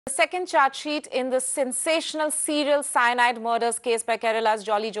The second charge sheet in the sensational serial cyanide murders case by Kerala's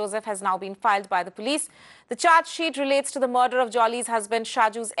Jolly Joseph has now been filed by the police. The charge sheet relates to the murder of Jolly's husband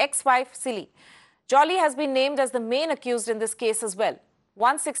Shaju's ex-wife Silly. Jolly has been named as the main accused in this case as well.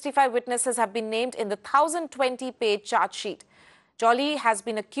 165 witnesses have been named in the 1,020-page charge sheet. Jolly has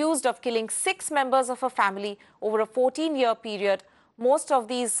been accused of killing 6 members of her family over a 14-year period. Most of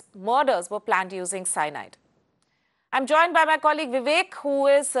these murders were planned using cyanide. I'm joined by my colleague Vivek, who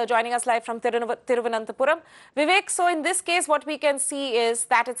is joining us live from Thiruvananthapuram. Vivek, so in this case, what we can see is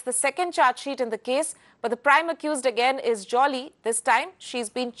that it's the second charge sheet in the case, but the prime accused again is Jolly. This time, she's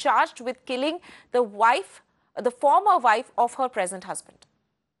been charged with killing the former wife of her present husband.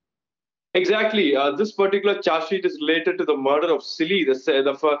 Exactly. This particular charge sheet is related to the murder of Silly,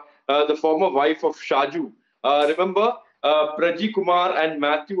 the former wife of Shaju. Remember, Praji Kumar and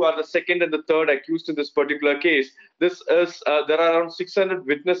Matthew are the second and the third accused in this particular case. This is there are around 600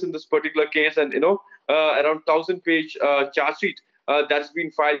 witnesses in this particular case, and around 1,000-page charge sheet that's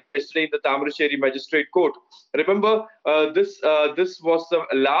been filed yesterday in the Tamaracheri Magistrate Court. Remember, this was the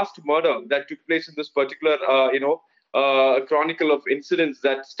last murder that took place in this particular chronicle of incidents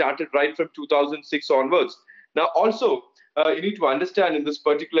that started right from 2006 onwards. Now, also, you need to understand in this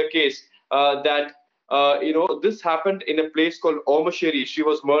particular case that this happened in a place called Omasheri. She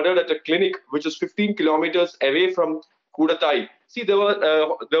was murdered at a clinic which is 15 kilometers away from Kudatai. See, there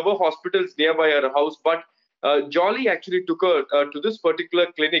were hospitals nearby her house, but Jolly actually took her to this particular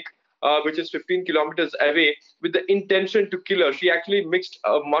clinic, which is 15 kilometers away, with the intention to kill her. She actually mixed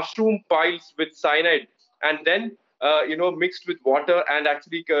mushroom piles with cyanide and then mixed with water, and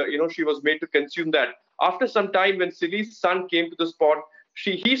actually she was made to consume that. After some time, when Silly's son came to the spot,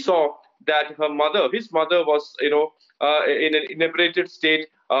 he saw that his mother was in an inebriated state,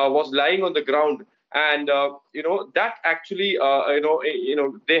 was lying on the ground, and that actually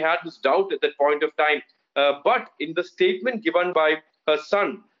they had this doubt at that point of time. But in the statement given by her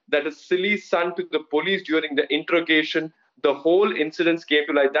son, that is Silly's son, to the police during the interrogation, the whole incident came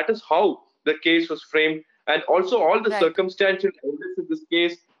to light. That is how the case was framed, and also all the circumstantial evidence in this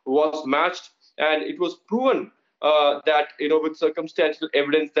case was matched, and it was proven that with circumstantial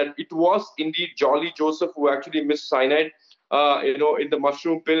evidence that it was indeed Jolly Joseph who actually mixed cyanide in the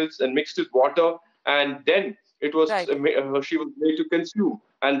mushroom pills and mixed with water, and then it was she was made to consume,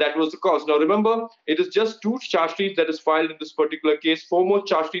 and that was the cause. Now remember, it is just 2 charge sheets that is filed in this particular case. 4 more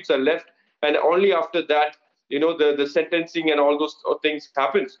charge sheets are left, and only after that the sentencing and all those things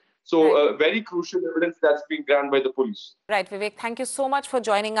happens. So very crucial evidence that's been granted by the police. Right, Vivek, thank you so much for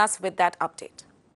joining us with that update.